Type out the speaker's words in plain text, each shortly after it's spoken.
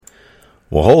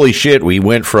Well, holy shit, we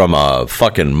went from a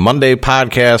fucking Monday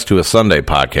podcast to a Sunday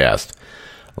podcast.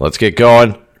 Let's get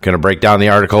going. Going to break down the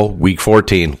article. Week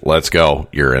 14. Let's go.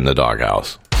 You're in the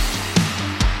Dawghouse.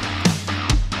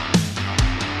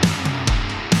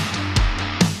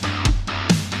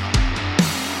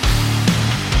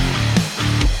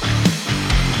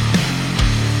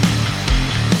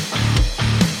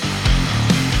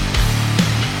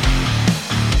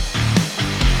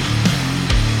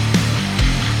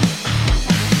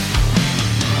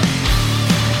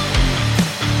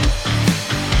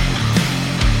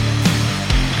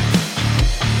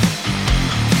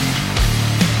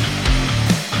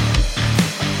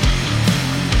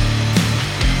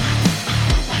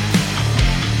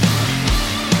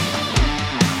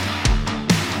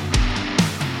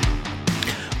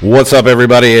 What's up,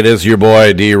 everybody? It is your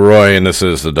boy, D-Roy, and this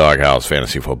is the Dawghouse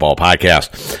Fantasy Football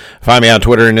Podcast. Find me on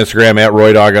Twitter and Instagram at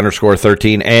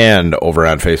RoyDog_13 and over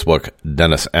on Facebook,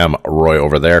 Dennis M. Roy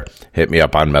over there. Hit me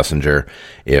up on Messenger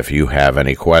if you have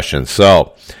any questions.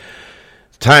 So,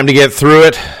 time to get through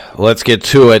it. Let's get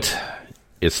to it.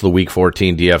 It's the Week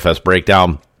 14 DFS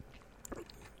breakdown.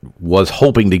 Was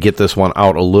hoping to get this one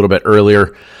out a little bit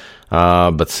earlier,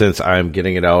 but since I'm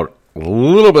getting it out a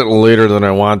little bit later than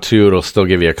I want to, it'll still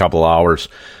give you a couple hours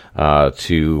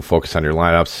to focus on your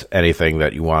lineups, anything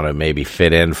that you want to maybe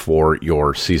fit in for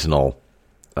your seasonal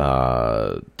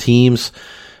teams.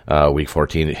 Week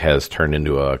 14 has turned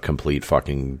into a complete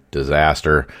fucking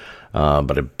disaster,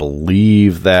 but I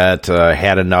believe that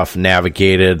had enough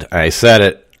navigated. I said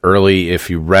it early. If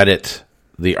you read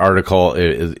the article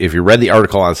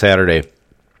on Saturday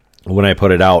when I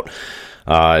put it out,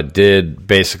 did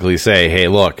basically say, hey,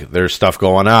 look, there's stuff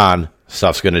going on.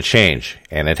 Stuff's going to change.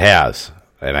 And it has.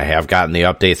 And I have gotten the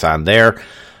updates on there.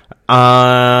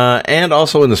 And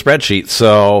also in the spreadsheet.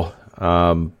 So,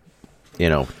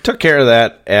 took care of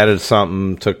that. Added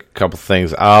something. Took a couple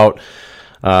things out.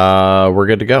 We're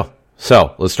good to go.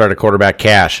 So, let's start at quarterback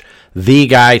cash. The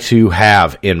guy to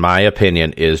have, in my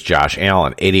opinion, is Josh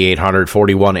Allen. 8,800,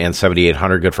 41, and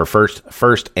 7,800. Good for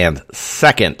first and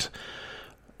second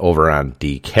over on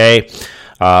DK.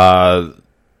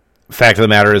 Fact of the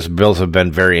matter is, Bills have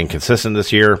been very inconsistent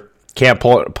this year. Can't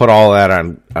put all that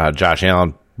on Josh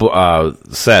Allen.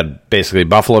 Said, basically,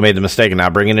 Buffalo made the mistake of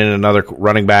not bringing in another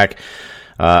running back,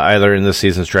 either in this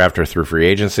season's draft or through free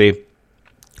agency.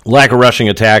 Lack of rushing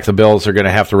attack, the Bills are going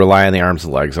to have to rely on the arms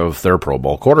and legs of their Pro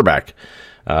Bowl quarterback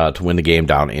to win the game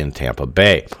down in Tampa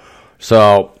Bay.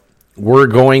 So, we're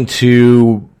going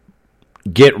to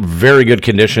get very good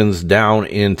conditions down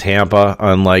in Tampa,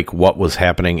 unlike what was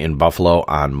happening in Buffalo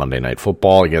on Monday Night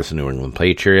Football against the New England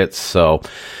Patriots. So,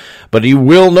 but you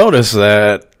will notice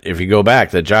that if you go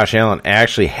back, that Josh Allen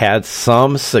actually had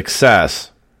some success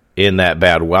in that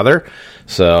bad weather.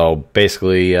 So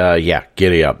basically,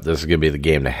 giddy up. This is going to be the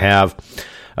game to have.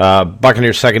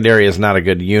 Buccaneers secondary is not a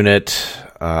good unit,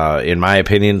 in my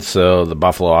opinion. So the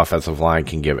Buffalo offensive line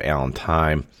can give Allen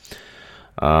time,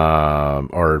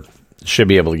 or should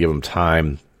be able to give him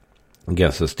time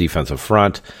against this defensive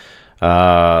front.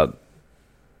 And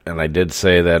I did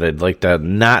say that I'd like to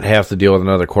not have to deal with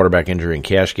another quarterback injury in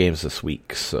cash games this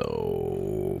week.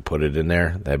 So put it in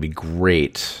there. That'd be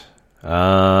great.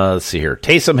 Let's see here.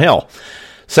 Taysom Hill,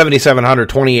 7,700,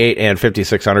 28, and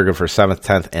 5,600. Good for 7th,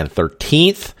 10th, and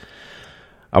 13th.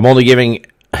 I'm only giving...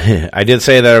 I did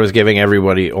say that I was giving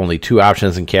everybody only 2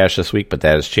 options in cash this week, but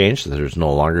that has changed. There's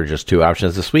no longer just 2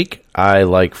 options this week. I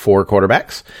like 4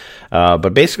 quarterbacks.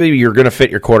 But basically, you're going to fit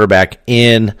your quarterback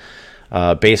in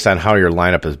based on how your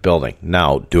lineup is building.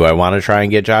 Now, do I want to try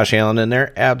and get Josh Allen in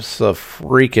there?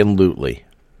 Abso-freaking-lutely.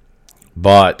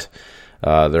 But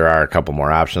there are a couple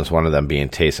more options, one of them being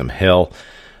Taysom Hill.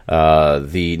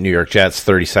 The New York Jets,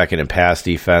 32nd in pass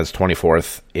defense,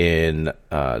 24th in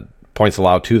points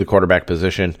allowed to the quarterback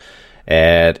position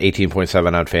at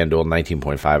 18.7 on FanDuel,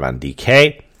 19.5 on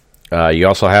DK. You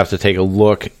also have to take a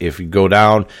look, if you go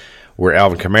down, where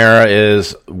Alvin Kamara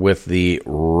is with the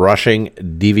rushing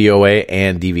DVOA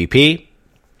and DVP,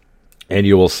 and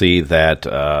you will see that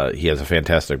he has a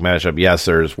fantastic matchup. Yes,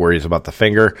 there's worries about the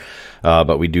finger,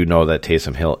 but we do know that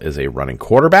Taysom Hill is a running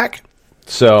quarterback.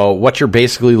 So what you're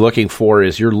basically looking for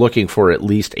is you're looking for at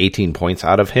least 18 points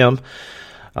out of him.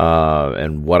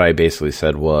 And what I basically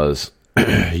said was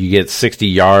you get 60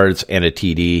 yards and a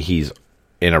TD. He's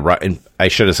I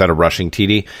should have said a rushing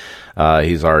TD.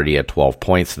 He's already at 12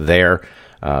 points there.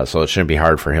 So it shouldn't be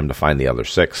hard for him to find the other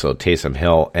 6. So Taysom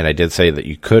Hill, and I did say that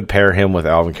you could pair him with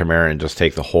Alvin Kamara and just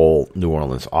take the whole New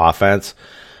Orleans offense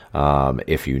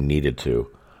if you needed to.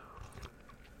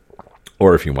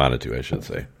 Or if you wanted to, I should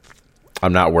say.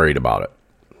 I'm not worried about it.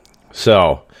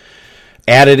 So,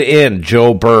 Added in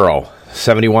Joe Burrow,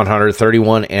 7,100,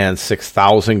 31, and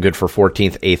 6,000. Good for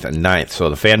 14th, 8th, and 9th. So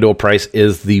the FanDuel price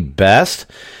is the best.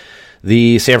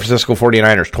 The San Francisco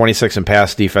 49ers, 26 in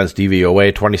pass defense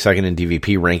DVOA, 22nd in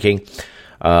DVP ranking.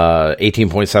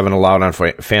 18.7 allowed on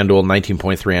FanDuel,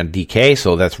 19.3 on DK.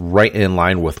 So that's right in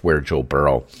line with where Joe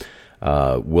Burrow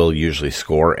will usually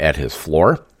score at his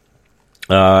floor.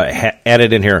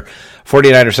 Added in here,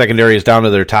 49er secondary is down to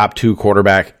their top two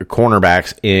cornerbacks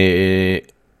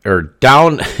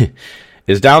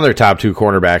down their top two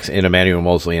cornerbacks in Emmanuel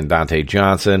Mosley and Dante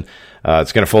Johnson.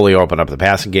 It's going to fully open up the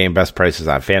passing game. Best prices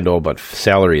on FanDuel, but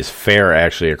salary is fair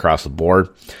actually across the board.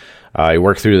 He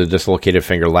worked through the dislocated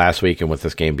finger last week, and with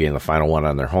this game being the final one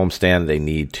on their homestand, they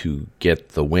need to get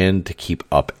the win to keep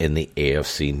up in the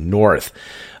AFC North.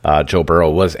 Joe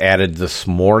Burrow was added this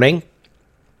morning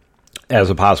as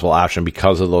a possible option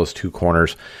because of those two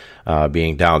corners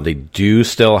being down. They do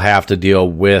still have to deal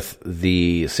with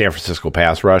the San Francisco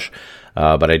pass rush,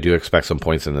 but I do expect some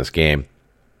points in this game.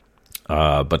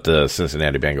 But the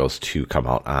Cincinnati Bengals to come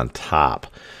out on top.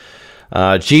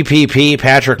 GPP,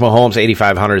 Patrick Mahomes,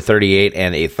 8,500, 38,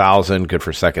 and 8,000. Good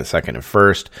for second, and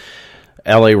first.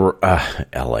 Las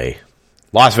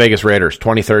Vegas Raiders,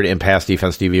 23rd in pass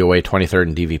defense DVOA, 23rd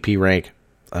in DVP rank.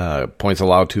 Points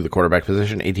allowed to the quarterback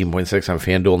position, 18.6 on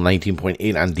FanDuel,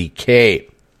 19.8 on DK.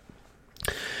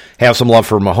 Have some love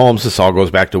for Mahomes. This all goes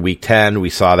back to Week 10. We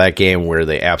saw that game where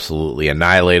they absolutely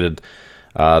annihilated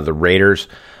the Raiders.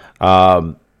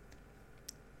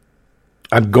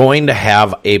 I'm going to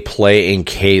have a play in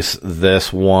case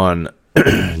this one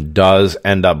does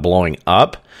end up blowing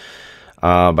up.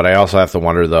 But I also have to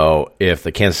wonder, though, if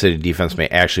the Kansas City defense may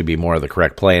actually be more of the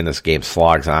correct play and this game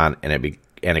slogs on and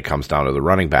it comes down to the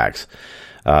running backs.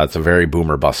 It's a very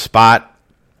boomer bust spot,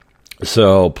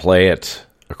 so play it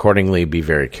accordingly. Be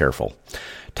very careful.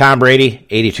 Tom Brady,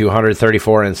 8,200,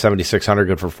 34, and 7,600.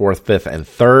 Good for 4th, 5th, and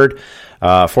 3rd.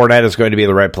 Fournette is going to be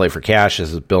the right play for cash,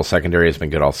 as Bill's secondary has been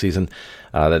good all season.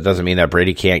 That doesn't mean that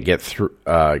Brady can't get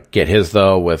his,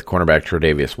 though, with cornerback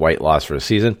Tre'Davious White lost for the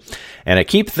season. And I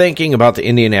keep thinking about the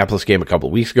Indianapolis game a couple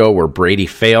of weeks ago where Brady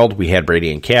failed. We had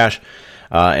Brady in cash,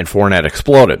 and Fournette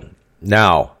exploded.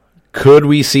 Now, could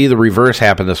we see the reverse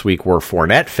happen this week where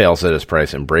Fournette fails at his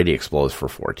price and Brady explodes for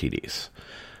 4 TDs?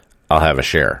 I'll have a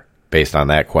share based on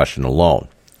that question alone.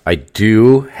 I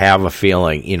do have a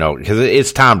feeling, because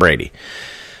it's Tom Brady.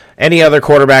 Any other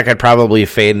quarterback, I'd probably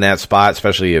fade in that spot,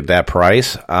 especially at that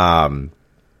price. But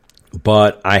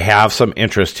I have some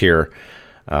interest here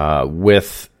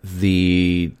with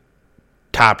the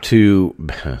top two,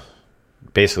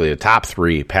 basically the top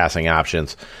 3 passing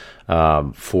options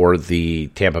for the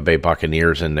Tampa Bay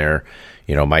Buccaneers in there.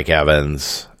 Mike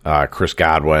Evans, Chris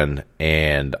Godwin,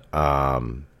 and what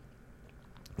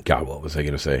was I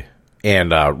going to say?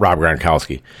 And Rob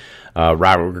Gronkowski.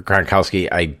 Rob Gronkowski,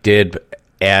 I did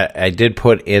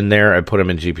put in there. I put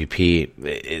him in GPP.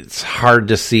 It's hard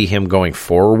to see him going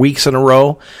 4 weeks in a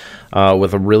row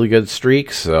with a really good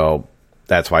streak, so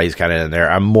that's why he's kind of in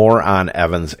there. I'm more on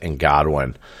Evans and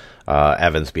Godwin,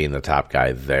 Evans being the top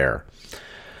guy there.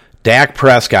 Dak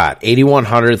Prescott,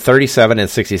 8,100, 37, and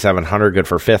 6,700. Good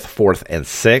for 5th, 4th, and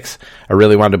 6th. I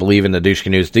really wanted to believe in the Douche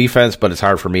Canoes defense, but it's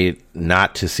hard for me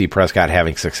not to see Prescott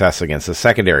having success against the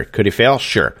secondary. Could he fail?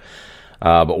 Sure.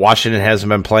 But Washington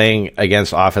hasn't been playing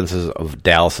against offenses of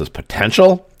Dallas's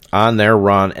potential on their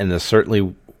run, and this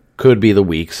certainly could be the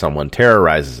week someone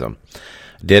terrorizes them.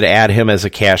 Did add him as a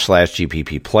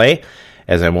cash/GPP play,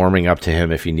 as I'm warming up to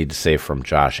him if you need to save from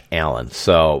Josh Allen.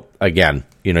 So, again,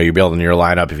 you're building your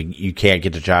lineup. If you can't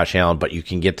get to Josh Allen, but you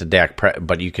can get to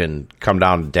but you can come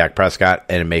down to Dak Prescott,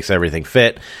 and it makes everything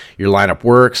fit. Your lineup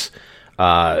works.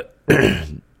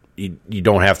 You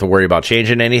don't have to worry about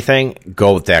changing anything.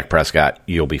 Go with Dak Prescott.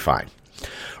 You'll be fine.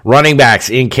 Running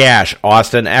backs in cash,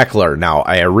 Austin Eckler. Now,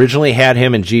 I originally had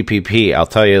him in GPP. I'll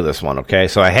tell you this one, okay?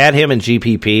 So I had him in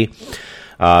GPP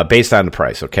based on the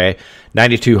price, okay?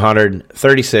 9,200,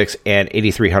 36, and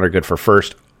 8,300. Good for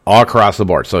first all across the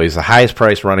board. So he's the highest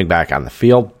priced running back on the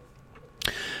field.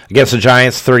 Against the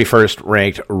Giants, 31st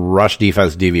ranked rush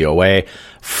defense DVOA.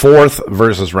 4th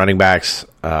versus running backs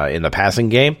in the passing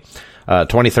game.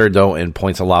 23rd, though, in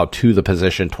points allowed to the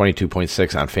position.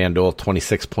 22.6 on FanDuel.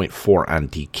 26.4 on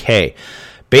DK.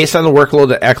 Based on the workload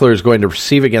that Eckler is going to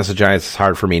receive against the Giants, it's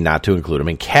hard for me not to include him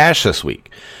in cash this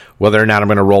week. Whether or not I'm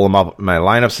going to roll him up in my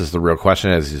lineups is the real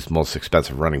question, as he's the most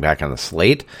expensive running back on the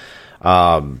slate.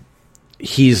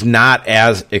 He's not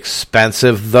as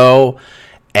expensive, though,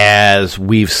 as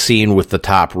we've seen with the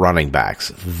top running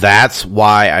backs. That's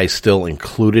why I still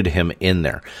included him in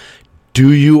there.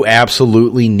 Do you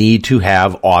absolutely need to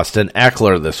have Austin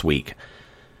Eckler this week?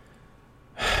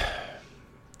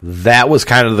 That was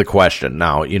kind of the question.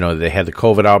 Now, they had the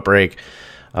COVID outbreak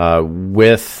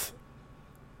with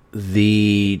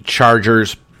the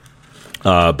Chargers,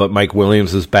 but Mike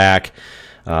Williams is back.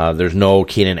 There's no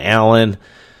Keenan Allen.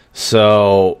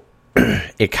 So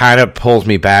it kind of pulls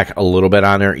me back a little bit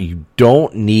on there. You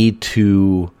don't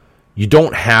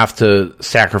have to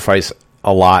sacrifice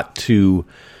a lot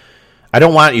I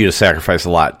don't want you to sacrifice a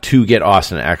lot to get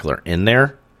Austin Eckler in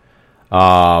there.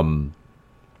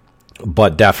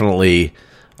 But definitely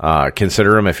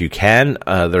consider him if you can.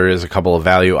 There is a couple of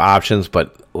value options,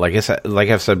 but like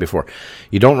I've said before,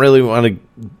 you don't really want to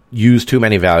use too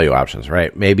many value options,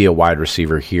 right? Maybe a wide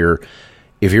receiver here.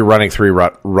 If you're running 3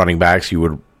 running backs, you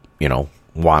would,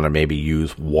 want to maybe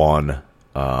use one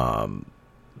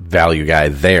value guy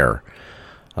there.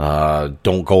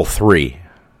 Don't go 3.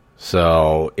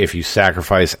 So if you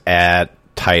sacrifice at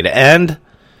tight end,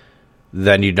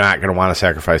 then you're not going to want to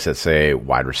sacrifice at, say,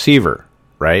 wide receiver,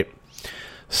 right?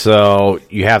 So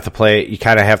you kind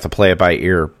of have to play it by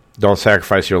ear. Don't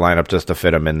sacrifice your lineup just to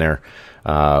fit him in there.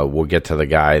 We'll get to the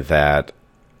guy that,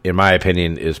 in my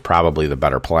opinion, is probably the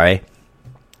better play.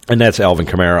 And that's Alvin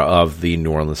Kamara of the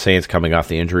New Orleans Saints, coming off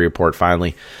the injury report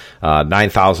finally.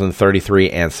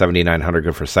 9,033 and 7,900,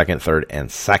 good for second, third,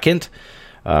 and second.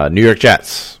 New York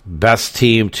Jets, best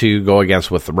team to go against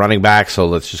with the running back, so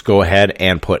let's just go ahead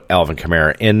and put Alvin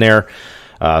Kamara in there.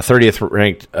 30th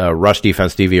ranked rush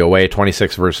defense DVOA,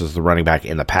 26 versus the running back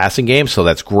in the passing game, so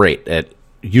that's great. It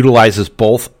utilizes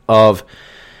both of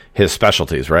his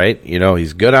specialties, right?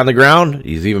 He's good on the ground.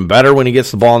 He's even better when he gets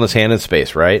the ball in his hand in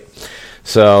space, right?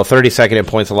 So 32nd in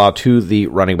points allowed to the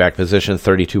running back position,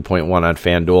 32.1 on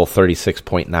FanDuel,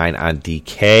 36.9 on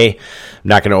DK. I'm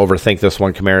not going to overthink this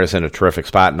one. Kamara's in a terrific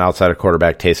spot, and outside of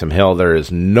quarterback Taysom Hill, there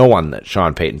is no one that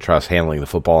Sean Payton trusts handling the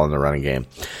football in the running game.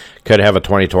 Could have a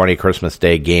 2020 Christmas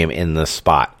Day game in this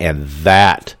spot, and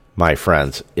that, my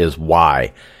friends, is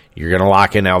why you're going to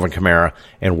lock in Alvin Kamara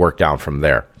and work down from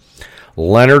there.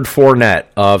 Leonard Fournette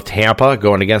of Tampa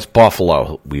going against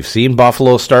Buffalo. We've seen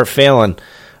Buffalo start failing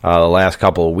the last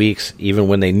couple of weeks, even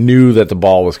when they knew that the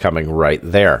ball was coming right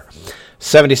there.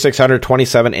 7,600,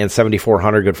 27, and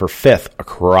 7,400, good for 5th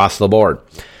across the board.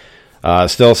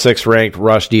 Still 6th ranked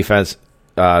rush defense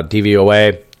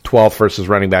DVOA, 12th versus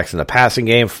running backs in the passing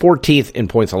game, 14th in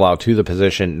points allowed to the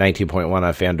position, 19.1 on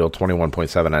FanDuel,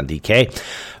 21.7 on DK.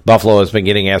 Buffalo has been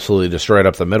getting absolutely destroyed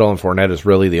up the middle, and Fournette is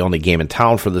really the only game in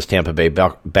town for this Tampa Bay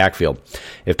backfield.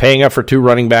 If paying up for 2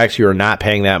 running backs, you are not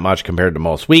paying that much compared to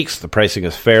most weeks. The pricing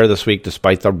is fair this week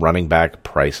despite the running back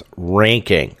price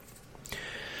ranking.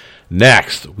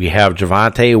 Next, we have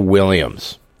Javonte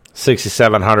Williams,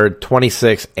 6,700,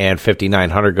 26, and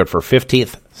 5,900, good for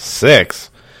 15th, 6th,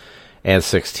 and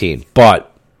 16.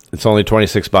 But it's only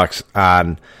 $26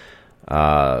 on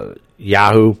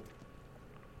Yahoo.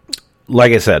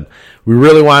 Like I said, we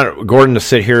really want Gordon to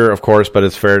sit here, of course, but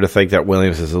it's fair to think that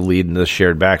Williams is the lead in this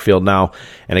shared backfield now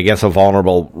and against a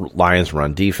vulnerable Lions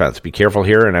run defense. Be careful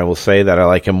here, and I will say that I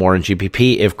like him more in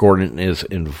GPP if Gordon is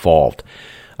involved.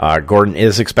 Gordon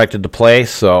is expected to play,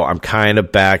 so I'm kind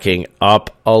of backing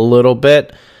up a little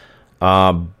bit.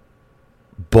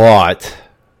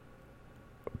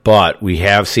 But we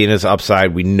have seen his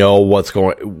upside. We know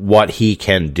what he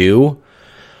can do.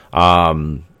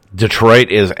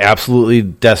 Detroit is absolutely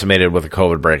decimated with a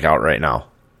COVID breakout right now.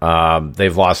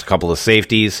 They've lost a couple of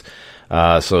safeties,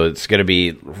 so it's going to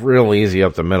be real easy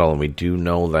up the middle, and we do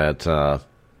know that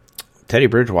Teddy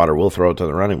Bridgewater will throw it to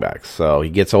the running backs. So he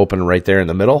gets open right there in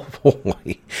the middle.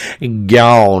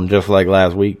 Gone, just like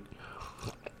last week.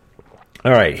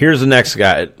 All right, here's the next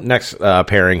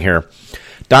pairing here.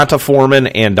 Donta Foreman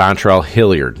and Dontrell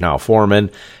Hilliard. Now,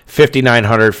 Foreman,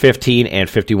 5,900, 15, and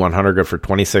 5,100, good for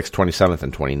 26th, 27th,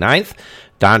 and 29th.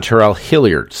 Dontrell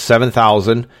Hilliard,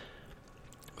 7,000,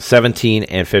 17,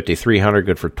 and 5,300,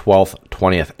 good for 12th,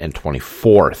 20th, and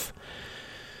 24th.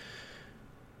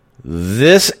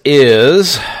 This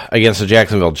is against the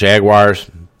Jacksonville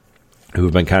Jaguars,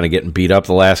 who've been kind of getting beat up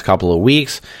the last couple of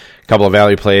weeks. A couple of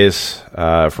value plays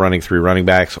for running 3 running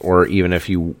backs, or even if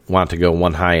you want to go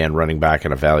one high-end running back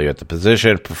and a value at the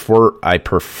position. I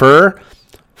prefer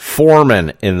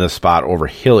Foreman in this spot over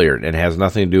Hilliard, and it has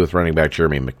nothing to do with running back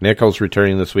Jeremy McNichols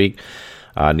returning this week.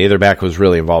 Neither back was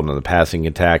really involved in the passing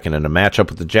attack, and in a matchup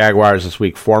with the Jaguars this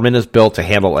week, Foreman is built to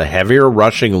handle a heavier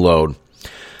rushing load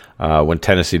when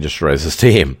Tennessee destroys his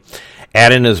team.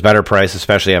 Add in his better price,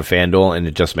 especially on FanDuel, and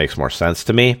it just makes more sense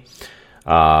to me.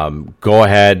 Go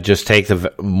ahead, just take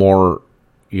the more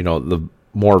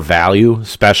value,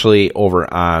 especially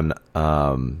over on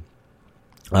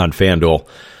FanDuel,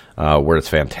 where it's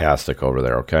fantastic over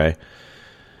there. Okay,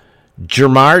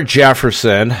 Jermar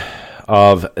Jefferson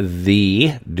of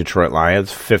the Detroit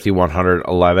Lions, 5,100,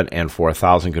 11, and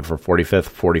 4,000, good for 45th,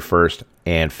 41st,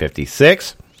 and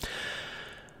 56th.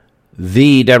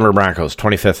 The Denver Broncos,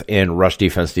 25th in rush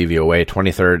defense DVOA,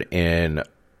 23rd in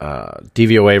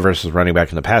DVOA versus running back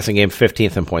in the passing game,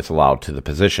 15th in points allowed to the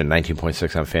position,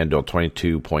 19.6 on FanDuel,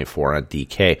 22.4 on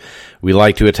DK. We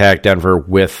like to attack Denver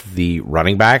with the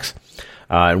running backs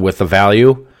and with the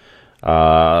value.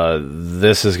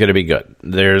 This is going to be good.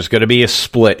 There's going to be a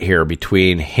split here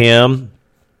between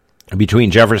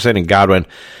Jefferson and Godwin.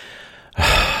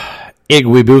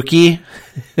 Igwebuki.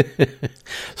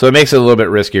 So it makes it a little bit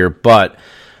riskier, but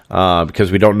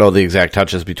because we don't know the exact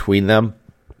touches between them.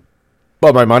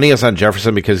 But my money is on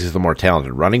Jefferson because he's the more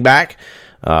talented running back.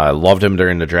 I loved him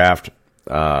during the draft.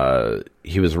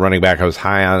 He was a running back I was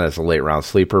high on as a late-round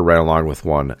sleeper, right along with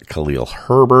one Khalil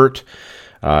Herbert.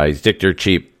 He's dick dirt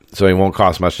cheap, so he won't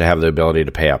cost much to have the ability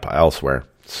to pay up elsewhere.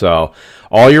 So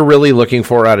all you're really looking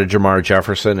for out of Jamar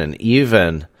Jefferson, and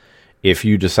even if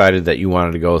you decided that you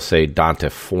wanted to go, say, Dante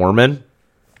Foreman,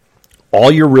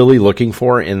 all you're really looking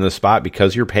for in the spot,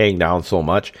 because you're paying down so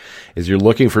much, is you're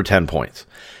looking for 10 points.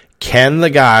 Can the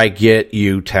guy get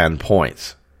you 10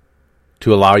 points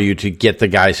to allow you to get the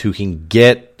guys who can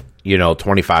get,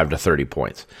 25 to 30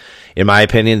 points? In my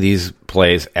opinion, these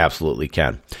plays absolutely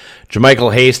can.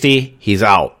 JaMychal Hasty, he's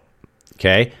out.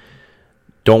 Okay?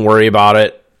 Don't worry about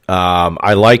it.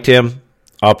 I liked him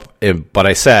but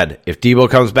I said, if Debo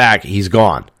comes back, he's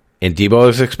gone. And Debo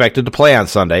is expected to play on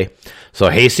Sunday. So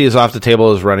Hasty is off the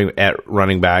table as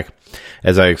running back,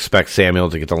 as I expect Samuel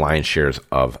to get the lion's shares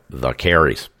of the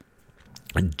carries.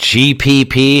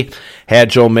 GPP had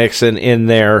Joe Mixon in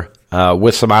there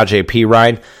with Samaje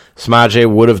Perine.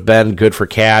 Samaje would have been good for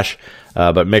cash,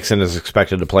 but Mixon is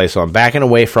expected to play, so I'm backing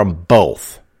away from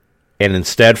both and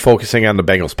instead focusing on the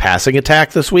Bengals passing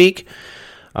attack this week.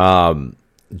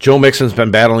 Joe Mixon's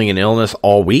been battling an illness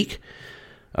all week,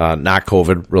 not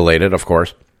COVID related, of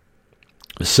course.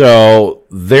 So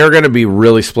they're going to be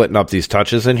really splitting up these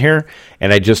touches in here,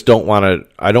 and I just don't want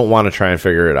to try and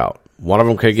figure it out. One of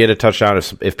them could get a touchdown.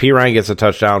 If Perine gets a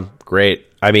touchdown, great.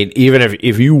 I mean, even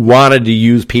if you wanted to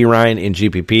use Perine in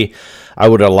GPP, I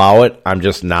would allow it. I'm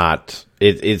just not.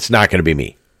 It's not going to be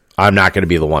me. I'm not going to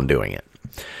be the one doing it.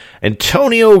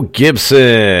 Antonio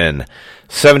Gibson,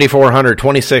 7,400,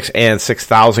 26, and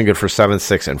 6,000, good for 7,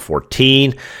 6, and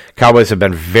 14. Cowboys have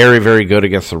been very, very good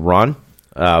against the run,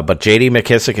 but J.D.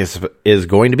 McKissick is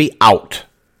going to be out.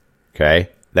 Okay,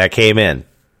 that came in.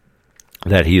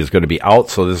 That he is going to be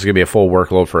out, so this is going to be a full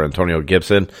workload for Antonio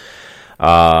Gibson. It's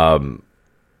going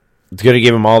to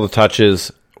give him all the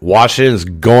touches. Washington's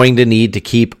going to need to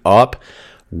keep up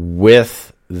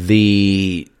with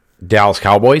the Dallas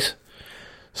Cowboys.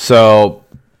 So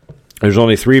there's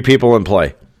only 3 people in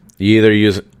play. You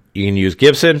can use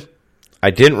Gibson. I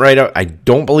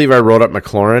don't believe I wrote up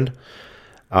McLaurin,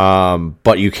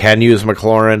 but you can use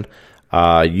McLaurin.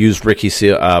 Used Ricky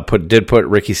Seal. Put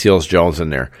Ricky Seals-Jones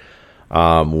in there.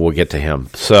 We'll get to him.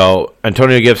 So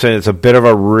Antonio Gibson, it's a bit of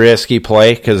a risky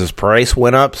play because his price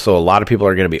went up, so a lot of people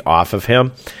are going to be off of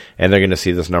him, and they're going to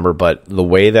see this number. But the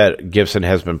way that Gibson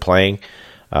has been playing,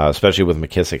 especially with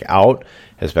McKissick out,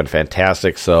 has been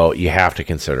fantastic, so you have to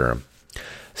consider him.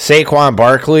 Saquon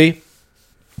Barkley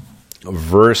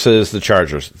versus the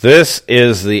Chargers. This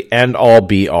is the end-all,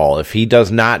 be-all. If he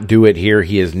does not do it here,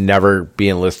 he is never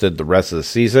being listed the rest of the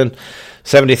season.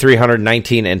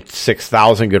 7,319 and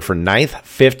 6,000, good for 9th,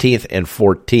 15th, and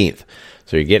 14th.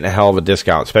 So you're getting a hell of a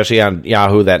discount, especially on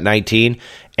Yahoo, that 19.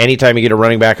 Anytime you get a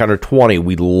running back under 20,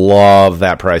 we love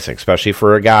that pricing, especially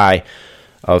for a guy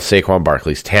of Saquon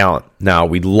Barkley's talent. Now,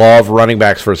 we love running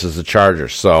backs versus the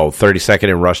Chargers. So 32nd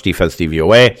in rush defense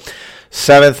DVOA,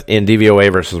 7th in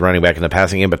DVOA versus running back in the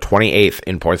passing game, but 28th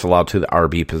in points allowed to the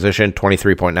RB position,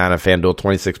 23.9 on FanDuel,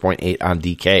 26.8 on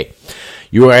DK.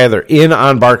 You are either in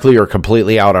on Barkley or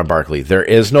completely out on Barkley. There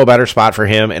is no better spot for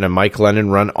him in a Mike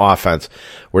Lennon run offense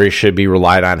where he should be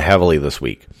relied on heavily this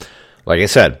week. Like I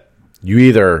said, you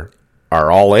either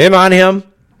are all in on him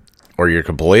or you're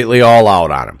completely all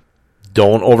out on him.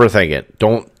 Don't overthink it.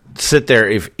 Don't sit there.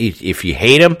 If you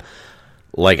hate him,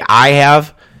 like I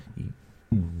have,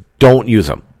 don't use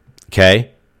him.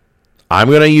 Okay? I'm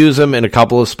going to use him in a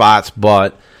couple of spots,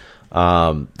 but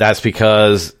that's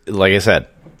because, like I said,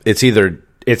 it's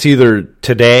either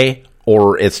today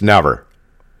or it's never.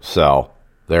 So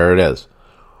there it is.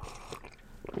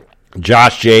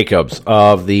 Josh Jacobs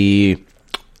of the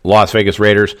Las Vegas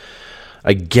Raiders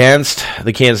against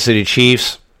the Kansas City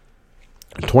Chiefs.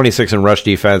 26 in rush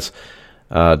defense.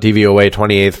 DVOA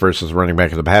 28th versus running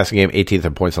back in the passing game. 18th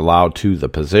in points allowed to the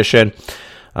position.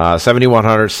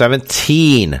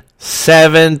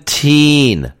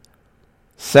 $7,100,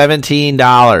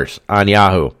 $17 on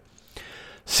Yahoo.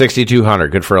 6,200,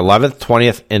 good for 11th,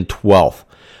 20th, and 12th.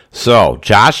 So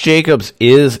Josh Jacobs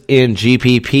is in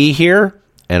GPP here,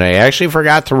 and I actually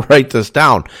forgot to write this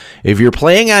down. If you're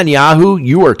playing on Yahoo,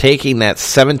 you are taking that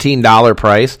 $17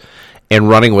 price and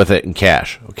running with it in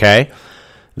cash, okay?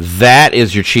 That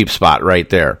is your cheap spot right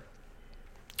there.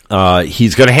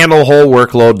 He's going to handle the whole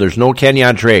workload. There's no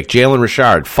Kenyon Drake. Jalen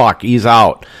Richard, he's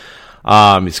out.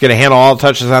 He's going to handle all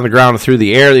touches on the ground and through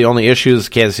the air. The only issue is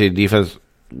Kansas City defense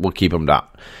will keep him down.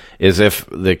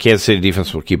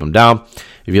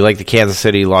 If you like the Kansas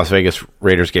City Las Vegas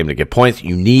Raiders game to get points,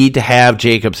 you need to have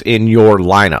Jacobs in your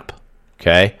lineup.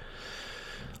 Okay?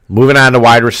 Moving on to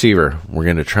wide receiver. We're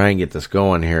going to try and get this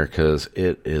going here because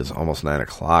it is almost 9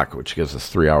 o'clock, which gives us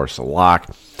 3 hours to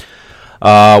lock.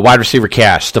 Wide receiver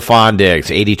cash, Stephon Diggs,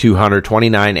 8,200,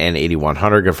 29, and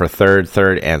 8,100. Good for third,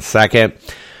 and second.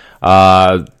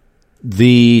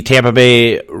 The Tampa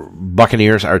Bay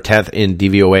Buccaneers are 10th in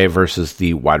DVOA versus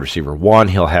the wide receiver 1.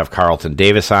 He'll have Carlton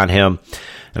Davis on him.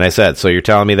 And I said, so you're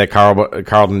telling me that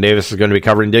Carlton Davis is going to be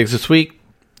covering Diggs this week?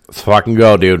 Let's fucking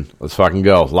go, dude. Let's fucking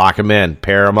go. Lock him in.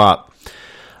 Pair him up.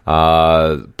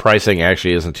 Pricing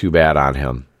actually isn't too bad on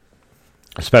him,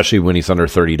 especially when he's under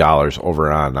 $30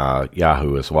 over on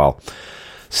Yahoo as well.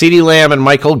 CeeDee Lamb and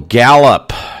Michael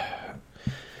Gallup.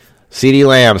 CeeDee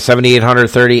Lamb,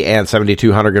 7,830 and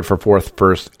 7,200, good for 4th,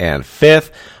 1st, and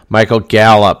 5th. Michael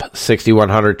Gallup,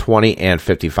 6,100, 20, and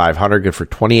 5,500, good for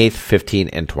 28th, 15,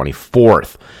 and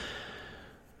 24th.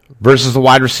 Versus the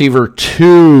wide receiver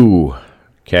 2.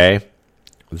 Okay.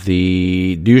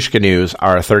 The Douche Canoes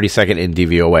are 32nd in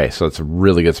DVOA, so it's a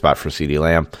really good spot for CeeDee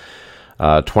Lamb.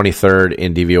 23rd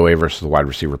in DVOA versus the wide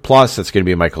receiver plus. It's going to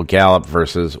be Michael Gallup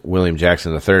versus William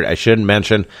Jackson III. I should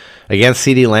mention, against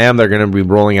CeeDee Lamb, they're going to be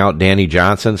rolling out Danny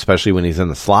Johnson, especially when he's in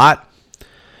the slot.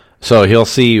 So he'll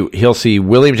see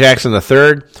William Jackson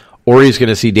III, or he's going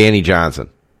to see Danny Johnson.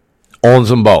 Owns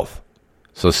them both.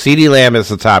 So CeeDee Lamb is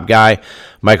the top guy.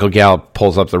 Michael Gallup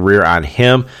pulls up the rear on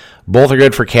him. Both are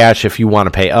good for cash if you want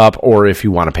to pay up or if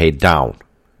you want to pay down.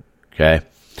 Okay.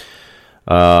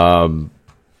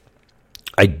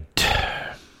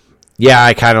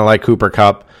 I kind of like Cooper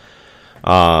Kupp.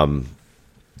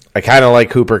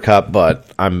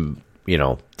 But I'm,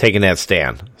 taking that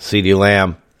stand. CeeDee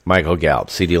Lamb, Michael Gallup.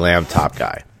 CeeDee Lamb, top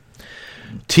guy.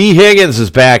 T. Higgins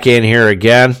is back in here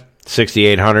again.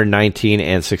 6,800, 19,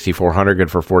 and 6,400.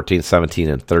 Good for 14th, 17,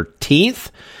 and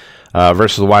 13th.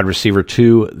 Versus the wide receiver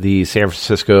 2, the San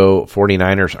Francisco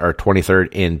 49ers are 23rd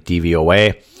in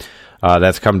DVOA.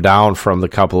 That's come down from the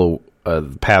couple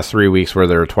of past 3 weeks where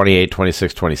they're 28,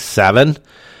 26, 27.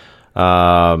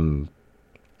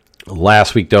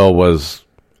 Last week, though, was,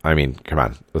 come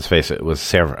on, let's face it, was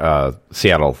Seattle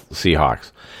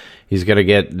Seahawks. He's going to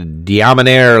get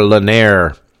Diamanair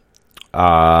Lanier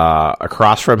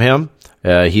across from him.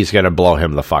 He's going to blow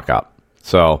him the fuck up.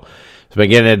 So he's been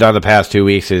getting it done the past 2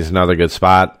 weeks. He's another good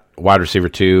spot. Wide receiver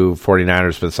 2,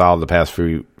 49ers been solid the past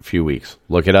few weeks.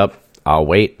 Look it up. I'll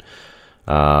wait.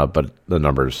 But the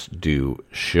numbers do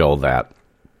show that.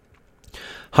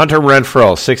 Hunter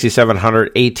Renfrow,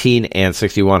 6,700, 18, and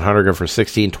 6,100. Good for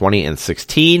 16, 20, and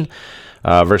 16.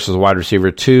 Versus wide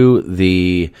receiver 2,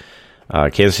 the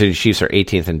Kansas City Chiefs are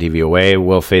 18th in DVOA.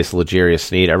 Will face L'Jarius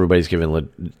Sneed. Everybody's giving,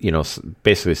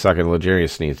 basically sucking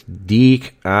L'Jarius Sneed's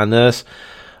deek on this,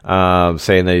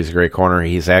 saying that he's a great corner.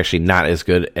 He's actually not as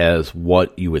good as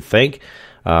what you would think.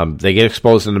 They get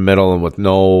exposed in the middle, and with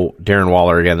no Darren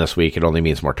Waller again this week, it only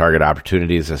means more target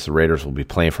opportunities as the Raiders will be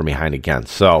playing from behind again.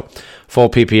 So, full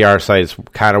PPR site is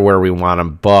kind of where we want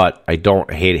him, but I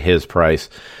don't hate his price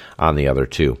on the other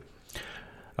two.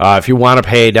 If you want to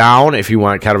pay down, if you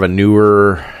want kind of a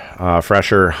newer,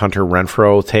 fresher Hunter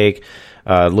Renfrow take,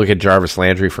 look at Jarvis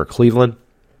Landry for Cleveland.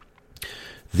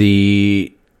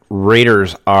 The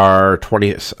Ravens are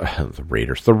 26 in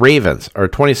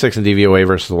DVOA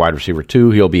versus the wide receiver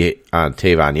 2. He'll be on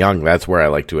Tavon Young. That's where I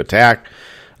like to attack.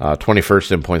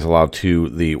 21st in points allowed to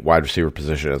the wide receiver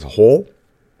position as a whole.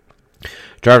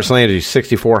 Jarvis Landry,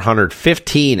 6,400,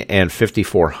 15, and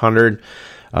 5,400.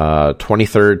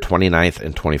 23rd, 29th,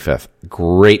 and 25th.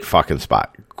 Great fucking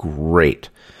spot. Great.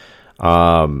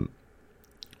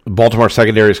 Baltimore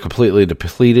secondary is completely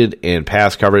depleted in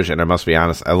pass coverage, and I must be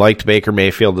honest, I liked Baker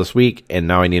Mayfield this week, and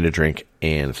now I need a drink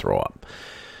and throw up.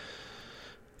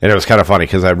 And it was kind of funny,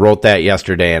 because I wrote that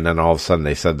yesterday, and then all of a sudden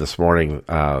they said this morning,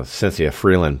 Cynthia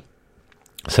Freeland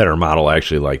said her model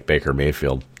actually liked Baker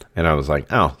Mayfield. And I was like,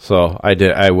 oh, so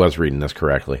I was reading this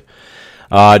correctly.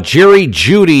 Jerry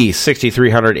Jeudy,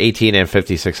 6,300, 18, and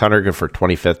 5,600. Good for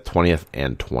 25th, 20th,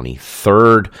 and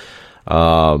 23rd.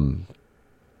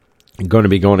 Going to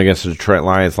be going against the Detroit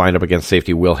Lions, lined up against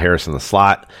safety Will Harris in the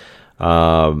slot.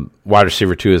 Wide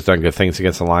receiver 2 has done good things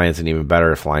against the Lions, and even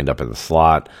better if lined up in the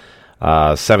slot.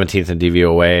 17th in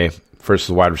DVOA versus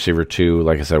wide receiver 2.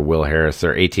 Like I said, Will Harris.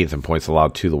 They're 18th in points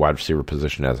allowed to the wide receiver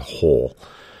position as a whole.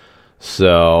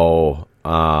 So,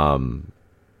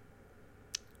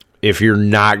 if you're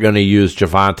not going to use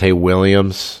Javonte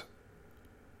Williams,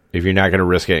 if you're not going to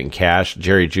risk it in cash,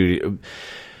 Jerry Jeudy.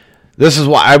 This is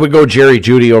why I would go Jerry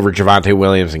Jeudy over Javonte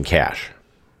Williams in cash.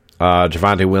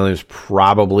 Javonte Williams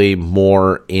probably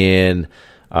more in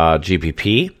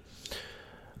GPP.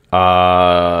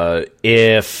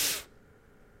 If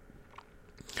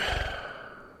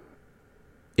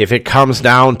it comes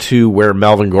down to where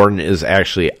Melvin Gordon is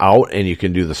actually out and you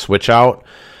can do the switch out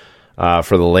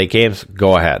for the late games,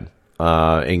 go ahead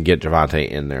and get Javonte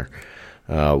in there.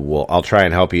 I'll try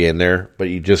and help you in there, but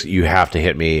you have to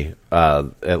hit me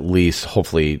at least,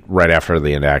 hopefully, right after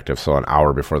the inactive, so an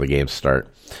hour before the games start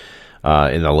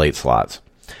in the late slots.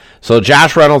 So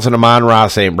Josh Reynolds and Amon-Ra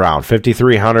St. Brown,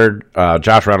 5,300.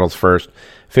 Josh Reynolds first,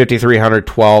 5,300,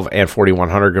 12, and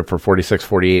 4,100. Good for 46,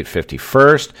 48,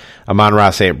 51st. Amon-Ra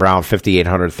St. Brown,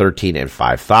 5,800, 13, and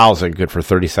 5,000. Good for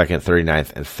 32nd,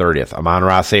 39th, and 30th.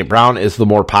 Amon-Ra St. Brown is the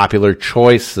more popular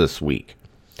choice this week.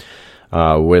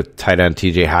 With tight end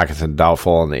TJ Hockenson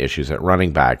doubtful and the issues at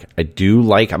running back. I do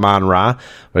like Amon-Ra,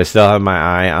 but I still have my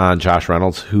eye on Josh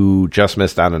Reynolds, who just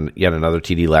missed on yet another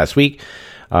TD last week.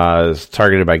 Is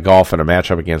targeted by Golf in a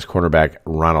matchup against cornerback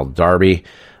Ronald Darby,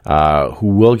 who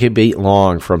will get beat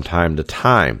long from time to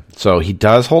time. So he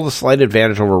does hold a slight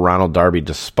advantage over Ronald Darby,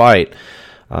 despite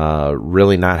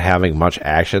really not having much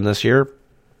action this year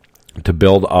to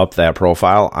build up that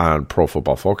profile on Pro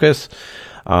Football Focus.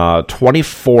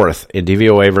 24th in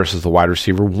DVOA versus the wide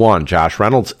receiver 1. Josh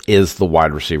Reynolds is the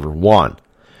wide receiver 1.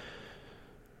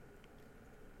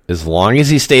 As long as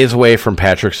he stays away from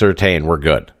Patrick Surtain, we're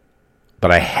good.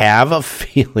 But I have a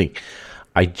feeling,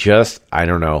 I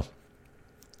don't know.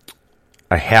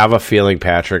 I have a feeling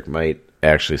Patrick might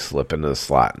actually slip into the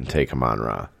slot and take him on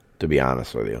Ra, to be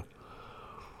honest with you.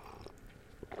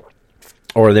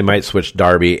 Or they might switch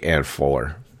Darby and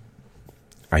Fuller.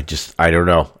 I don't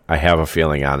know. I have a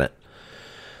feeling on it.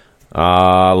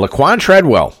 Laquan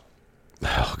Treadwell.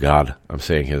 Oh, God, I'm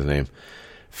saying his name.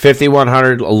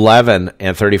 5,100, 11,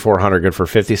 and 3,400. Good for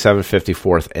 57,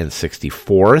 54th, and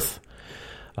 64th.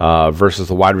 Versus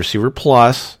the wide receiver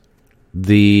plus.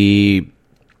 The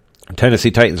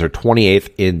Tennessee Titans are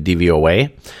 28th in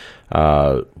DVOA.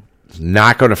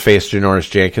 Not going to face Janoris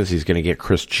Jenkins. He's going to get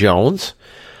Chris Jones.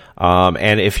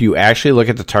 And if you actually look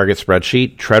at the target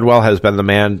spreadsheet, Treadwell has been the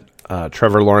man.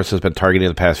 Trevor Lawrence has been targeting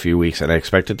the past few weeks, and I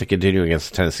expect it to continue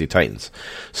against the Tennessee Titans.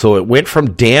 So it went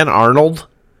from Dan Arnold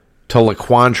to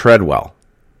Laquan Treadwell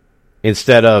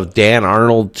instead of Dan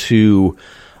Arnold to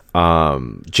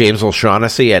James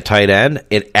O'Shaughnessy at tight end.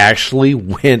 It actually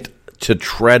went to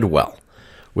Treadwell,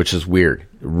 which is weird.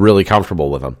 Really comfortable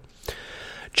with him.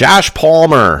 Josh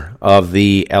Palmer of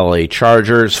the LA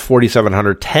Chargers,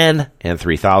 4,710 and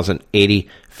 3,000, 80,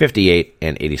 58,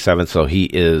 and 87. So he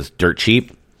is dirt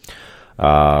cheap.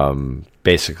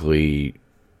 Basically,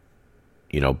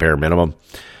 bare minimum.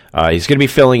 He's going to be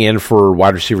filling in for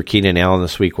wide receiver Keenan Allen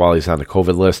this week while he's on the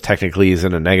COVID list. Technically, he's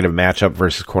in a negative matchup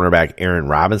versus cornerback Aaron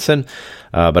Robinson,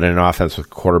 but in an offense with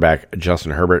quarterback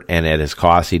Justin Herbert, and at his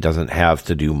cost, he doesn't have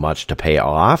to do much to pay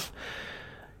off.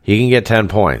 He can get 10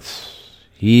 points.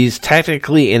 He's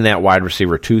technically in that wide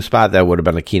receiver 2 spot. That would have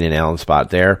been a Keenan Allen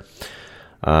spot there.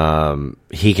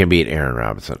 He can beat Aaron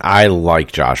Robinson. I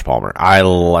like Josh Palmer. I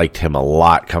liked him a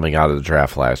lot coming out of the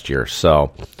draft last year.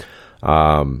 So,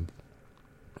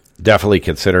 definitely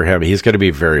consider him. He's going to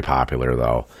be very popular,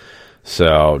 though.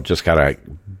 So, just got to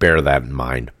bear that in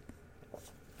mind.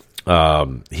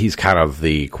 He's kind of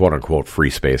the quote-unquote free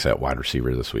space at wide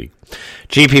receiver this week.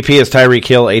 GPP is Tyreek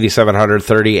Hill, 8,700,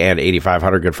 30, and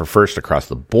 8,500. Good for first across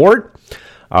the board.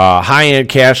 High-end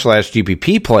cash /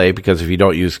 GPP play, because if you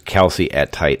don't use Kelsey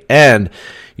at tight end,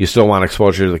 you still want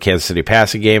exposure to the Kansas City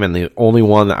passing game, and the only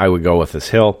one that I would go with is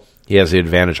Hill. He has the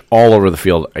advantage all over the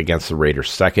field against the Raiders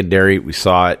secondary. We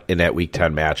saw it in that Week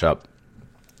 10 matchup.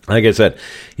 Like I said,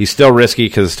 he's still risky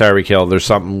because it's Tyreek Hill. There's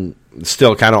something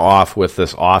still kind of off with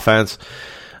this offense.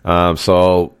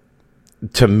 So,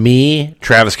 to me,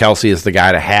 Travis Kelce is the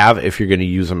guy to have if you're going to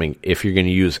use him. If you're going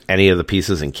to use any of the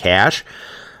pieces in cash.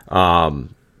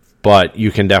 But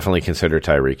you can definitely consider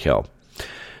Tyreek Hill.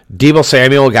 Deebo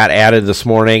Samuel got added this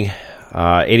morning.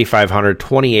 8,500,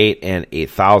 28, and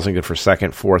 8,000. Good for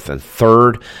second, fourth, and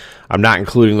third. I'm not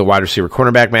including the wide receiver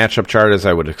cornerback matchup chart, as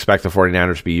I would expect the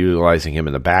 49ers to be utilizing him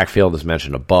in the backfield, as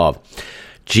mentioned above.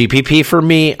 GPP for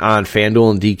me on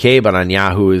FanDuel and DK, but on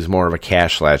Yahoo is more of a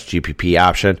cash/GPP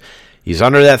option. He's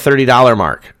under that $30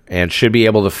 mark and should be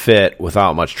able to fit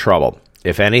without much trouble.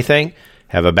 If anything,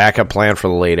 have a backup plan for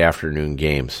the late afternoon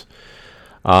games.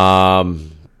 Because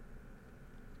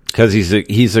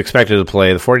he's expected to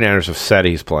play. The 49ers have said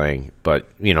he's playing, but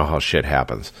you know how shit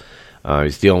happens.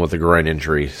 He's dealing with a groin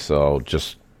injury, so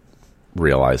just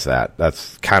realize that.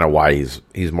 That's kind of why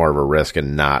he's more of a risk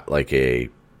and not like a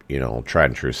tried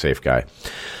and true safe guy.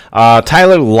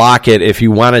 Tyler Lockett, if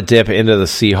you want to dip into the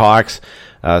Seahawks,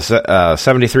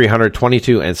 7,300,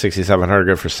 22, and 6,700,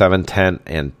 good for 7, 10,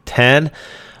 and 10.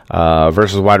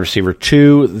 Versus wide receiver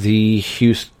 2, the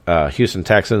Houston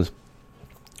Texans,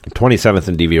 27th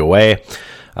in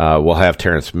DVOA. We'll have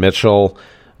Terrence Mitchell,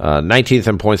 19th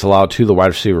in points allowed to the wide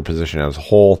receiver position as a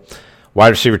whole. Wide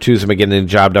receiver 2 is getting the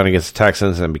job done against the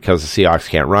Texans, and because the Seahawks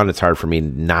can't run, it's hard for me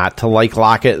not to like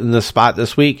Lockett in this spot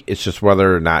this week. It's just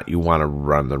whether or not you want to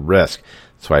run the risk.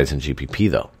 That's why he's in GPP,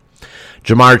 though.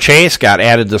 Jamar Chase got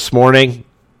added this morning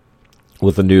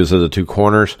with the news of the two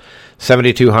corners.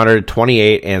 7,200,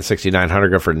 28, and 6,900,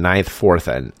 go for 9th, 4th,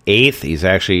 and 8th. He's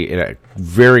actually at a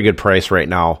very good price right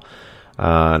now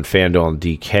on FanDuel and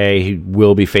DK. He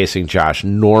will be facing Josh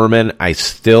Norman. I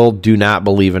still do not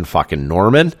believe in fucking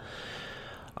Norman.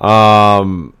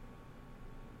 But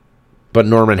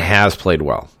Norman has played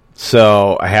well.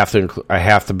 So I have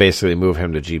to basically move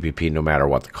him to GPP no matter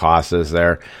what the cost is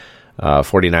there.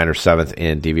 49ers 7th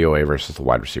in DVOA versus the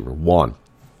wide receiver 1.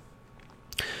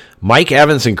 Mike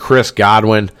Evans and Chris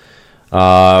Godwin.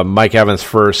 Mike Evans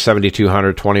first,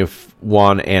 7,200,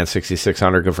 21, and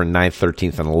 6,600, good for 9th,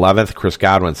 13th, and 11th. Chris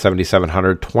Godwin,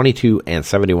 7,700, 22, and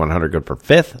 7,100, good for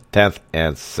 5th, 10th,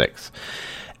 and 6th.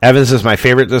 Evans is my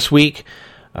favorite this week.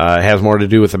 It has more to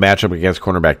do with the matchup against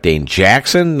cornerback Dane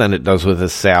Jackson than it does with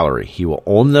his salary. He will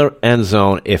own the end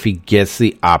zone if he gets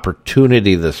the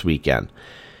opportunity this weekend.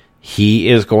 He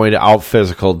is going to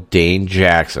out-physical Dane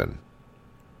Jackson.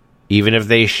 Even if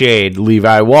they shade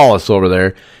Levi Wallace over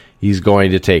there, he's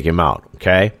going to take him out,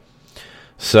 okay?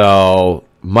 So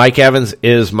Mike Evans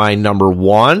is my number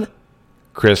 1.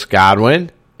 Chris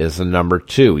Godwin is the number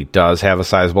 2. He does have a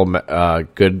sizable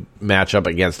good matchup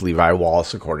against Levi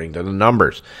Wallace according to the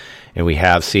numbers. And we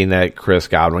have seen that Chris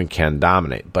Godwin can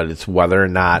dominate. But it's whether or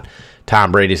not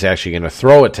Tom Brady's actually going to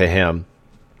throw it to him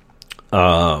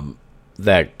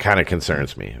that kind of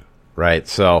concerns me. Right,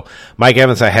 so Mike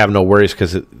Evans, I have no worries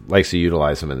because it likes to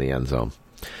utilize him in the end zone.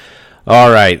 All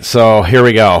right, so here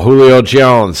we go. Julio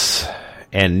Jones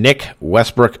and Nick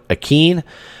Westbrook-Akeen,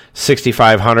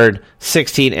 6,500,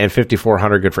 16, and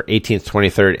 5,400, good for 18th,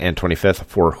 23rd, and 25th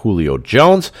for Julio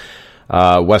Jones.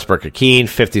 Westbrook-Akeen,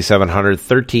 5,700,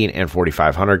 13, and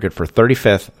 4,500, good for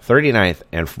 35th, 39th,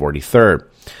 and 43rd.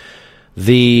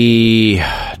 The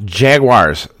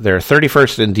Jaguars, they're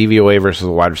 31st in DVOA versus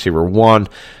the wide receiver 1,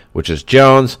 which is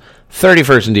Jones.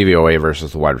 31st in DVOA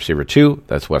versus the wide receiver 2.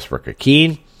 That's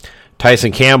Westbrook-Akeen.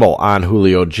 Tyson Campbell on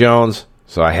Julio Jones.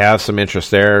 So I have some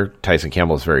interest there. Tyson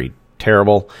Campbell is very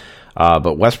terrible.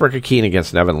 But Westbrook-Akeen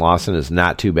against Nevin Lawson is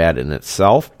not too bad in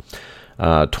itself.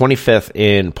 25th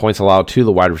in points allowed to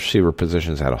the wide receiver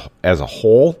positions as a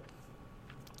whole.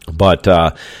 But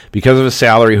because of his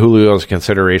salary, Julio's a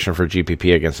consideration for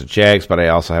GPP against the Jags. But I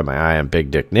also have my eye on Big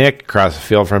Dick Nick across the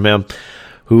field from him,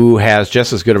 who has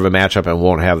just as good of a matchup and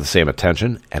won't have the same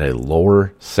attention at a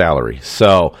lower salary.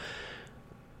 So,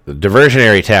 the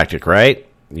diversionary tactic, right?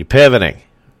 You're pivoting.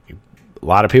 A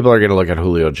lot of people are going to look at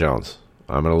Julio Jones.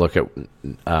 I'm going to look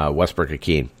at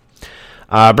Westbrook-Akeen.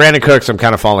 Brandon Cooks, I'm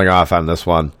kind of falling off on this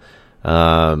one.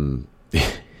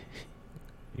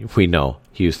 We know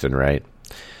Houston, right?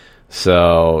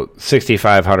 So,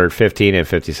 6,500, 15, and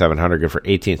 5,700, good for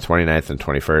 18th, 29th, and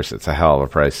 21st. It's a hell of a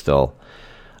price still.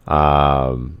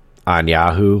 On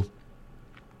Yahoo,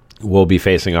 will be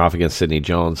facing off against Sidney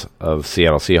Jones of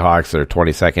Seattle Seahawks. They're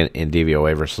 22nd in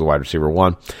DVOA versus the wide receiver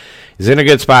 1. He's in a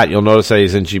good spot. You'll notice that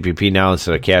he's in GPP now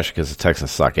instead of cash because the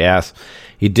Texans suck ass.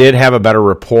 He did have a better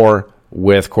rapport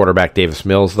with quarterback Davis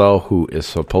Mills, though, who is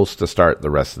supposed to start the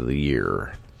rest of the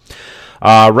year.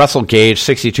 Russell Gage,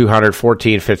 6,200,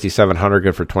 14, 5,700,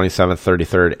 good for 27th,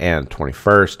 33rd, and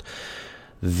 21st.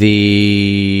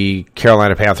 The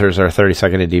Carolina Panthers are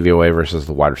 32nd in DVOA versus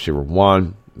the wide receiver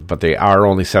 1, but they are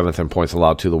only 7th in points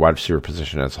allowed to the wide receiver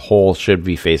position as a whole. Should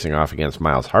be facing off against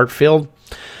Miles Hartfield.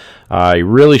 He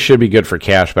really should be good for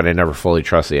cash, but I never fully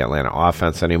trust the Atlanta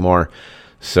offense anymore.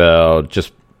 So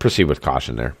just proceed with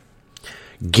caution there.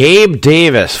 Gabe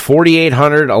Davis,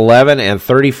 4,800, 11, and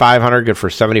 3,500, good for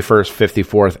 71st,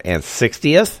 54th, and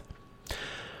 60th.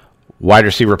 Wide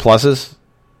receiver pluses,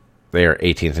 they are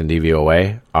 18th in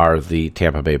DVOA, are the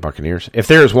Tampa Bay Buccaneers. If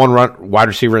there is one wide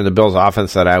receiver in the Bills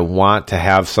offense that I want to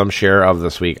have some share of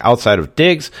this week outside of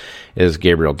Diggs, is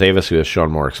Gabriel Davis, who has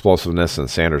shown more explosiveness than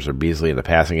Sanders or Beasley in the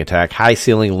passing attack. High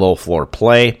ceiling, low floor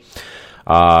play.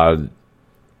 I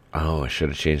should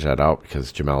have changed that out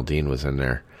because Jamel Dean was in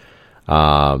there.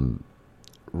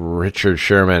 Richard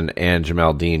Sherman and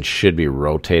Jamel Dean should be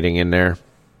rotating in there.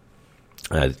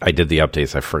 I did the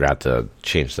updates. I forgot to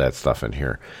change that stuff in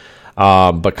here.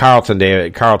 But Carlton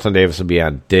Davis will be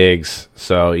on Diggs,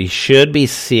 so he should be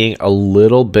seeing a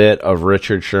little bit of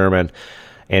Richard Sherman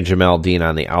and Jamel Dean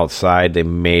on the outside. They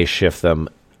may shift them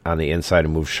on the inside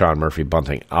and move Sean Murphy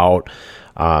Bunting out.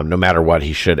 No matter what,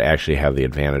 he should actually have the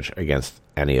advantage against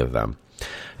any of them.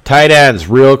 Tight ends,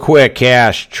 real quick,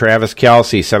 cash. Travis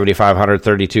Kelce, 7,500,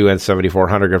 32, and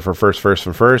 7,400, good for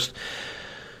first.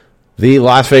 The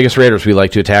Las Vegas Raiders, we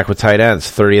like to attack with tight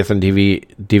ends. 30th in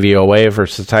DVOA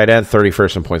versus tight end,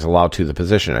 31st in points allowed to the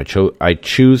position. I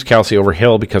choose Kelce over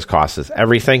Hill because cost is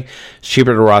everything. It's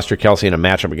cheaper to roster Kelce in a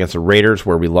matchup against the Raiders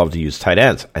where we love to use tight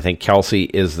ends. I think Kelce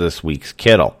is this week's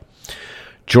Kittle.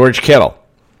 George Kittle,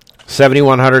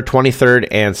 7,100, 23rd,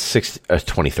 and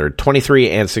 23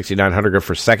 and 6,900, good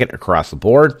for second across the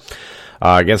board.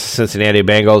 Against the Cincinnati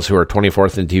Bengals, who are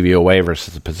 24th in DVOA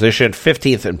versus the position,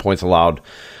 15th in points allowed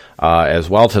as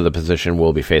well to the position.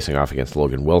 Will be facing off against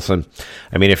Logan Wilson.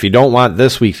 I mean, if you don't want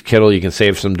this week's Kittle, you can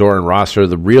save some door and roster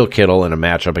the real Kittle in a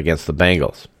matchup against the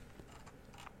Bengals.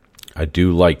 I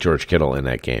do like George Kittle in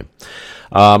that game.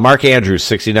 Mark Andrews,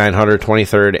 6,900,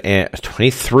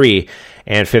 23,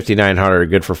 and 5,900,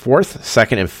 good for fourth,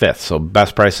 second, and fifth. So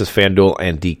best prices, FanDuel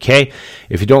and DK.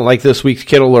 If you don't like this week's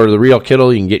Kittle or the real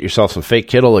Kittle, you can get yourself some fake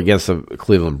Kittle against the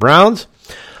Cleveland Browns.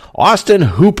 Austin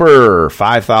Hooper,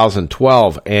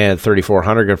 5,012 and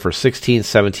 3,400, good for 16,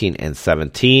 17, and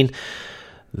 17.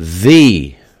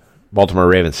 The Baltimore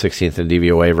Ravens, 16th in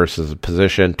DVOA versus the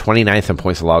position, 29th in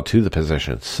points allowed to the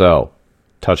position. So,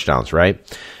 touchdowns, right?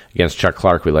 Against Chuck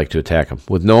Clark, we like to attack him.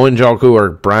 With no Njoku or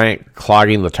Bryant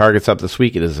clogging the targets up this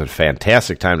week, it is a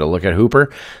fantastic time to look at Hooper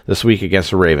this week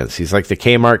against the Ravens. He's like the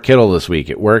Kmart Kittle this week.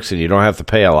 It works, and you don't have to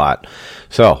pay a lot.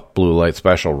 So, blue light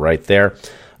special right there.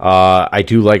 I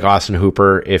do like Austin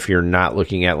Hooper if you're not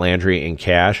looking at Landry in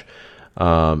cash.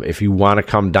 If you want to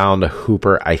come down to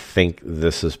Hooper, I think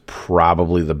this is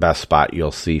probably the best spot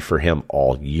you'll see for him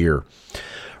all year.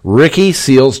 Ricky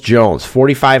Seals-Jones,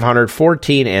 4,500,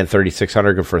 14, and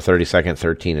 3,600, good for 32nd,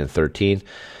 13, and 13.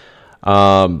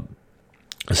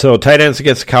 So tight ends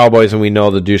against the Cowboys, and we know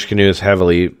the douche canoes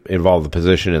heavily involve the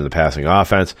position in the passing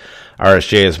offense.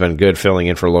 RSJ has been good filling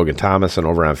in for Logan Thomas, and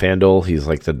over on FanDuel, he's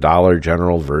like the Dollar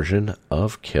General version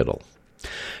of Kittle.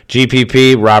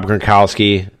 GPP, Rob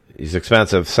Gronkowski, he's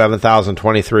expensive,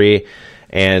 7,023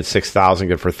 and 6,000,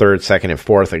 good for third, second, and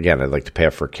fourth. Again, I'd like to pay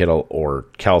up for Kittle or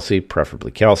Kelce, preferably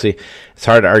Kelce. It's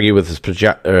hard to argue with his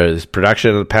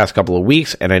production in the past couple of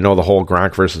weeks, and I know the whole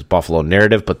Gronk versus Buffalo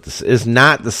narrative, but this is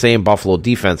not the same Buffalo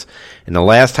defense. And the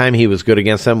last time he was good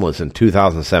against them was in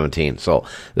 2017. So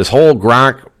this whole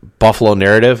Gronk-Buffalo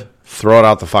narrative, throw it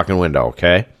out the fucking window,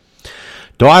 okay?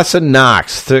 Dawson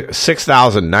Knox,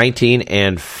 6,019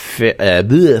 and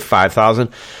 5,000,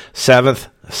 7th,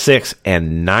 6th,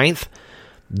 and 9th.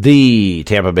 The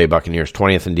Tampa Bay Buccaneers,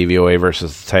 20th in DVOA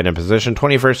versus the tight end position,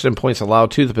 21st in points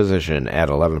allowed to the position at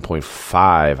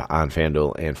 11.5 on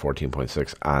FanDuel and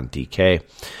 14.6 on DK.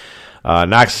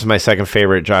 Knox is my second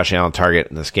favorite Josh Allen target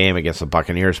in this game against the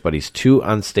Buccaneers, but he's too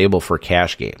unstable for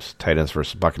cash games. Tight ends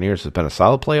versus Buccaneers has been a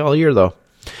solid play all year, though.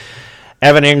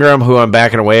 Evan Ingram, who I'm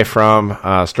backing away from,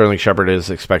 Sterling Shepard is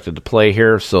expected to play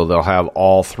here, so they'll have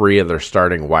all three of their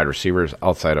starting wide receivers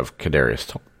outside of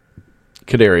Kadarius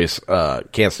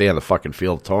can't stay on the fucking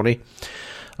field, Tony.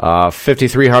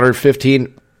 5,300,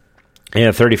 15,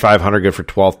 and 3,500, good for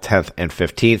 12th, 10th, and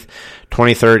 15th.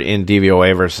 23rd in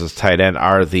DVOA versus tight end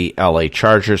are the LA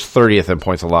Chargers. 30th in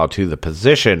points allowed to the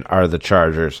position are the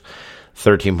Chargers.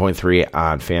 13.3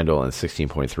 on FanDuel and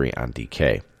 16.3 on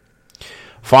DK.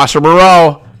 Foster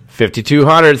Moreau,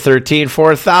 5,200, 13,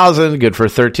 4,000, good for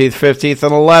 13th, 15th,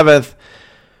 and 11th.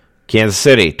 Kansas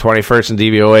City, 21st in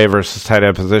DVOA versus tight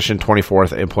end position,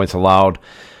 24th in points allowed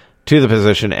to the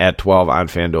position at 12 on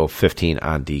FanDuel, 15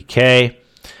 on DK.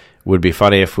 Would be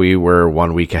funny if we were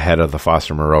 1 week ahead of the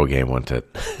Foster Moreau game, wouldn't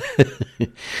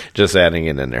it? Just adding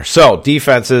it in there. So,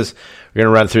 defenses, we're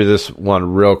going to run through this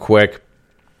one real quick.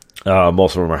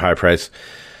 Most of them are high price.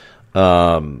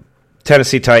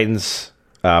 Tennessee Titans,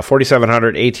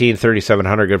 4,700, 18,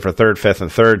 3,700, good for third, fifth,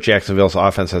 and third. Jacksonville's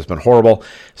offense has been horrible.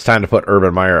 It's time to put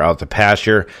Urban Meyer out to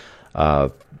pasture.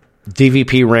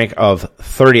 DVP rank of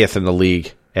 30th in the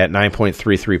league at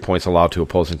 9.33 points allowed to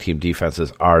opposing team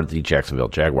defenses are the Jacksonville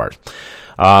Jaguars.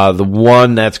 The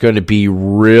one that's going to be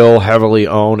real heavily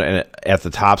owned at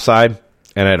the top side,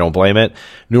 and I don't blame it,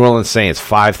 New Orleans Saints,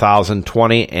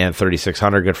 5,020 and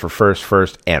 3,600, good for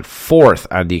first, and fourth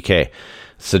on DK.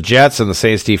 It's the Jets, and the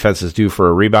Saints defense is due for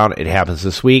a rebound. It happens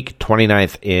this week,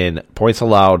 29th in points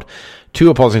allowed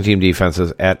to opposing team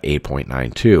defenses at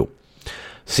 8.92.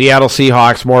 Seattle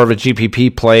Seahawks, more of a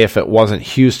GPP play if it wasn't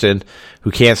Houston,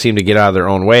 who can't seem to get out of their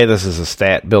own way. This is a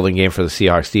stat-building game for the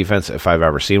Seahawks defense, if I've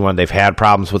ever seen one. They've had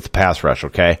problems with the pass rush,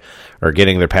 okay, or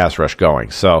getting their pass rush going.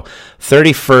 So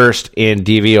 31st in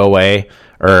DVOA,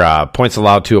 or points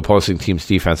allowed to opposing teams'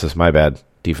 defenses, my bad,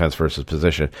 defense versus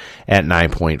position, at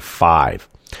 9.5.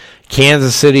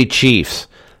 Kansas City Chiefs,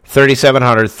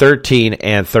 3,700, 13,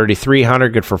 and 3,300,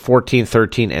 good for 14,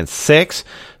 13, and 6.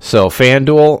 So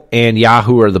FanDuel and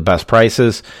Yahoo are the best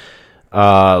prices.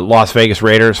 Las Vegas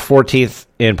Raiders, 14th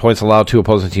in points allowed to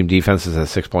opposing team defenses at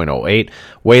 6.08.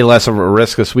 Way less of a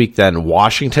risk this week than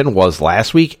Washington was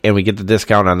last week, and we get the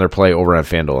discount on their play over on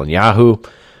FanDuel and Yahoo.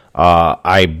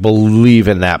 I believe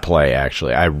in that play,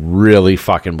 actually. I really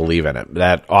fucking believe in it.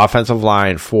 That offensive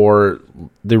line for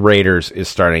the Raiders is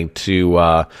starting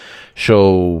to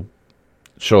show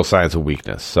signs of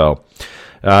weakness. So,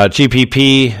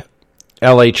 GPP,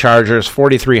 LA Chargers,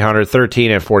 4,300,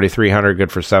 13, and 4,300,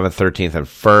 good for 7th, 13th, and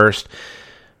 1st.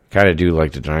 Kind of do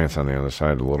like the Giants on the other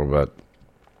side a little bit.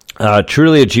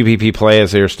 Truly a GPP play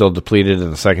as they are still depleted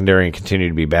in the secondary and continue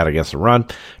to be bad against the run.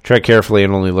 Tread carefully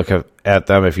and only look at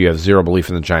them if you have zero belief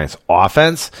in the Giants'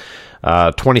 offense.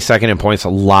 22nd in points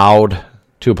allowed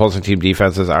to opposing team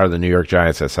defenses are the New York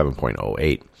Giants at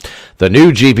 7.08. The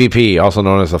new GPP, also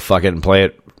known as the fuck it and play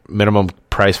it minimum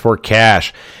price for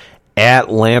cash,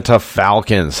 Atlanta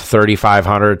Falcons,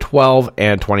 3,500, 12,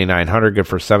 and 2,900, good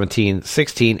for 17,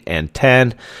 16, and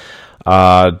 10.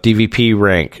 DVP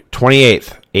rank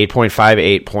 28th,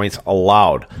 8.58 points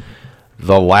allowed.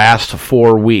 The last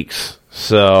 4 weeks.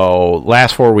 So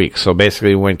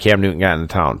basically when Cam Newton got into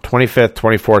town. 25th,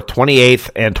 24th, 28th,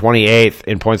 and 28th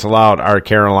in points allowed are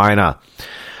Carolina.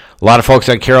 A lot of folks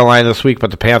on Carolina this week,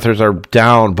 but the Panthers are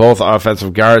down both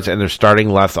offensive guards and they're starting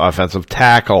left offensive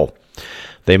tackle.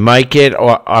 They might get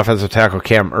offensive tackle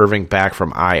Cam Irving back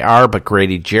from IR, but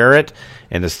Grady Jarrett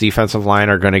and this defensive line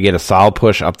are going to get a solid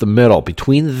push up the middle.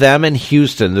 Between them and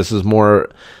Houston, this is more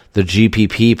the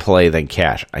GPP play than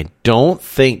cash. I don't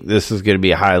think this is going to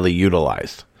be highly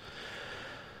utilized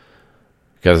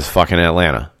because it's fucking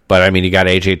Atlanta. But I mean, you got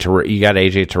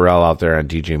AJ Terrell out there and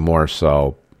DJ Moore,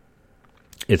 so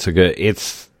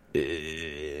the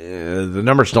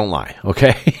numbers don't lie,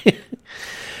 okay?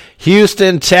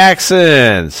 Houston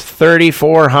Texans,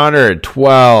 3,400,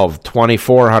 12,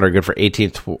 2,400, good for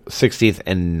 18th, 16th,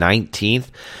 and 19th.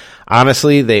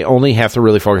 Honestly, they only have to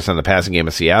really focus on the passing game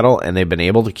of Seattle, and they've been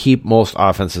able to keep most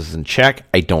offenses in check.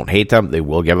 I don't hate them. They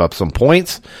will give up some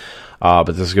points, but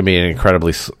this is going to be an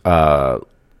incredibly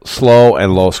slow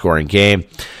and low-scoring game.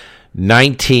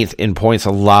 19th in points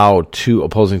allowed to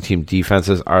opposing team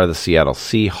defenses are the Seattle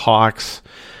Seahawks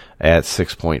at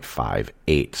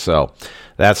 6.58. So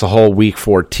that's a whole week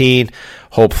 14.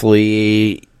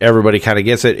 Hopefully everybody kind of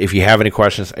gets it. If you have any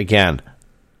questions, again,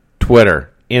 Twitter,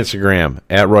 Instagram,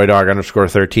 at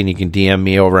RoyDog_13. You can DM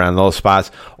me over on those spots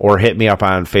or hit me up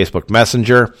on Facebook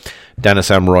Messenger,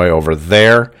 Dennis M. Roy over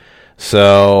there.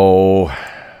 So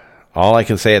all I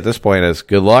can say at this point is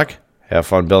good luck. Have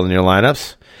fun building your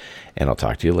lineups, and I'll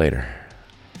talk to you later.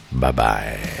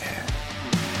 Bye-bye.